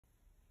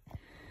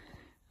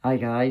Hi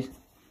guys,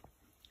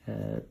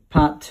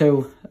 part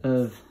 2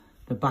 of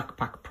the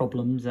backpack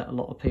problems that a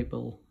lot of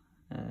people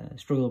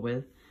struggle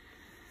with.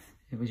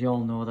 Because you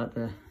all know that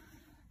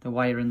the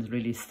wiring's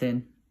really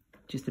thin,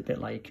 just a bit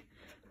like,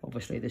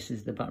 obviously this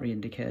is the battery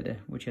indicator,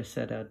 which I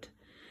said I'd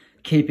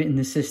keep it in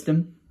the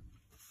system.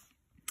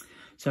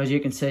 So as you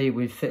can see,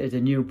 we've fitted a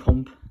new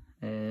pump.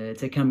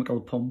 It's a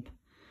chemical pump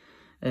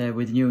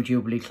with new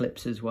Jubilee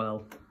clips as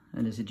well,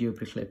 and there's a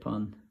Jubilee clip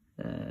on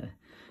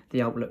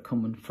the outlet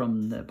coming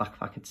from the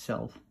backpack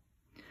itself.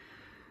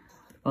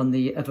 On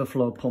the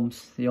Everflow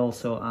pumps, they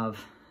also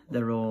have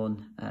their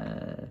own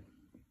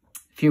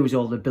fuse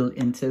holder built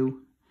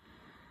into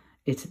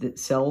it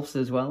itself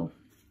as well.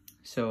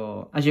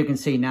 So as you can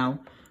see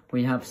now,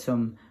 we have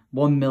some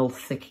 1mm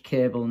thick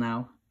cable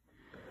now,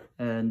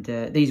 and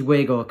these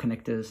Wago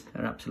connectors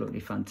are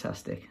absolutely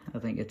fantastic. I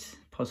think it's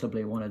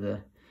possibly one of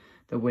the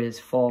ways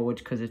forward,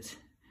 because it's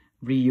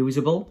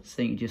reusable,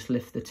 so you can just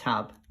lift the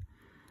tab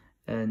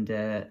and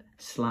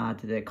slide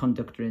the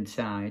conductor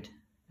inside,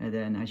 and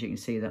then as you can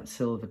see, that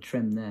silver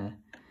trim there,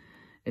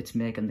 it's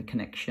making the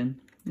connection.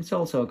 It's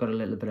also got a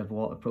little bit of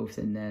waterproof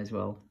in there as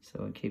well,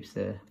 so it keeps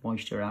the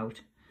moisture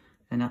out,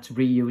 and that's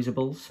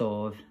reusable.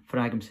 So if, for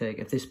argument's sake,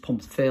 if this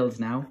pump fails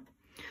now,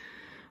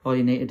 all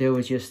you need to do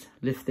is just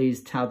lift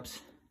these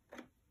tabs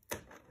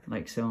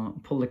like so,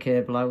 pull the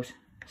cable out,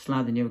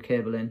 slide the new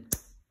cable in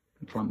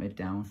and clamp it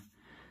down.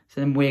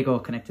 So them Wago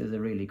connectors are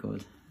really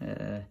good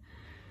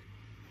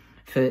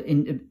for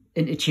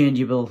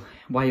interchangeable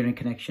wiring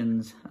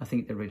connections. I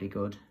think they're really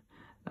good.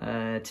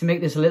 To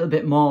make this a little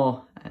bit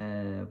more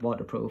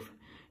waterproof,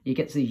 you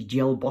get these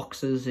gel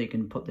boxes. You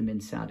can put them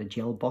inside a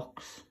gel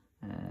box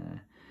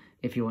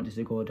if you wanted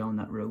to go down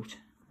that route.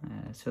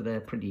 So they're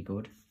pretty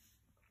good.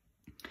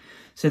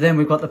 So then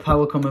we've got the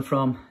power coming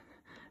from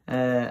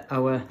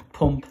our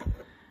pump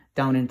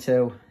down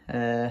into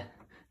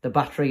the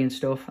battery and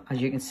stuff. As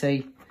you can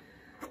see,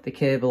 the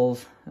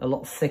cable's a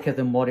lot thicker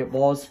than what it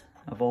was.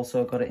 I've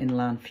also got an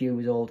inline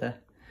fuse holder,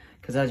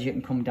 because as you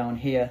can come down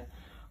here,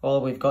 all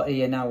we've got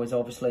here now is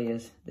obviously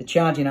the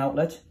charging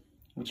outlet,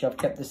 which I've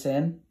kept the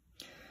same.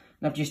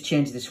 And I've just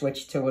changed the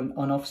switch to an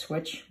on-off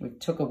switch. We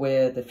took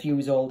away the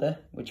fuse holder,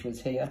 which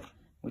was here,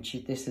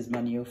 this is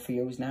my new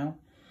fuse now.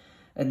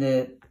 And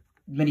the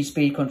mini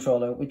speed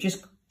controller, we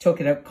just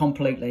took it out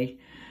completely.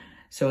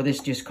 So this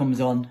just comes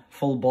on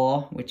full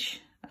bore,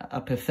 which I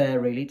prefer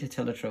really, to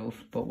tell the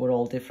truth, but we're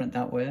all different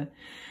that way.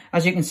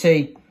 As you can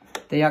see,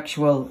 the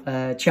actual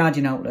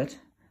charging outlet,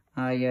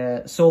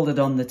 I soldered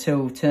on the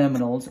 2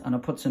 terminals, and I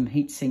put some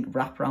heatsink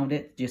wrap around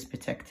it, just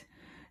protect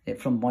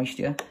it from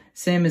moisture.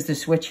 Same as the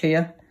switch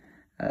here.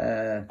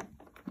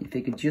 If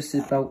you could just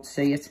about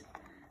see it,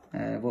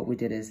 what we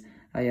did is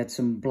I had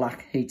some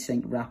black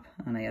heatsink wrap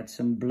and I had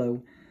some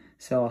blue.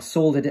 So I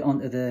soldered it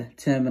onto the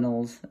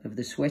terminals of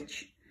the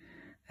switch,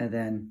 and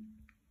then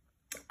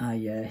I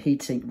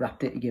heatsink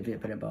wrapped it to give it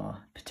a bit of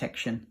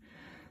protection.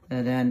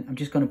 And then I'm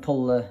just going to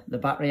pull the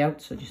battery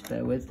out, so just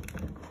bear with.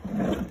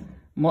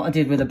 And what I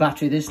did with the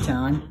battery this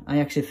time, I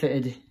actually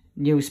fitted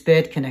new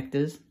spade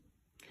connectors.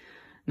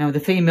 Now the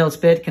female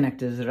spade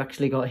connectors have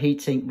actually got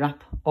heatsink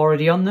wrap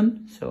already on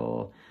them,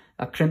 so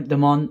I crimped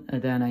them on,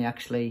 and then I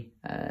actually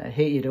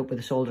heated up with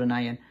a soldering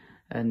iron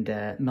and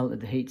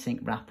melted the heatsink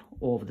wrap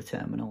over the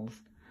terminals.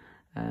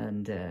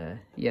 And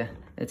yeah,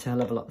 it's a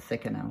hell of a lot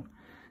thicker now.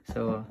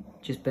 So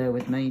just bear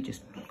with me,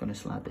 just going to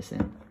slide this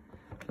in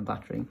the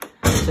battery.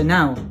 So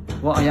now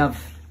what I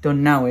have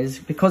done now is,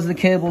 because the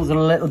cables are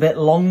a little bit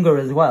longer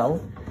as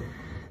well,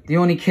 the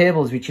only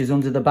cables which is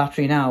under the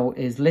battery now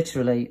is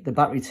literally the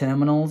battery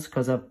terminals,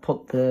 because I've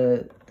put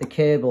the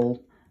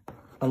cable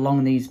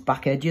along these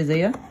back edges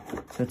here,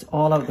 so it's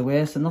all out the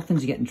way, so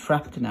nothing's getting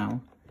trapped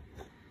now.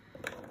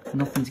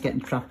 Nothing's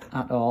getting trapped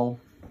at all.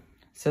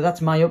 So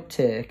that's my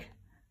uptake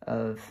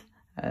of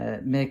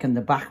making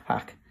the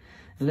backpack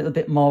a little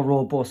bit more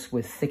robust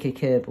with thicker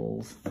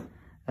cables.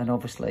 And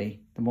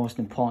obviously the most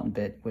important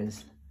bit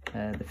was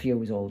the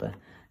fuse holder,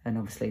 and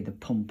obviously the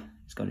pump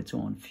has got its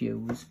own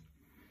fuse.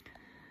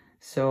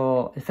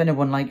 So if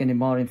anyone like any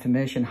more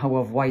information how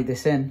I've wired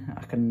this in,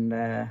 I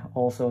can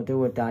also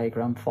do a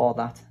diagram for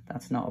that.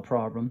 That's not a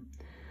problem.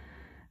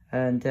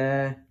 And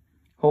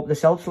hope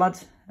this helps,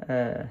 lads.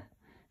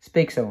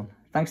 Speak soon.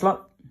 Thanks a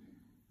lot.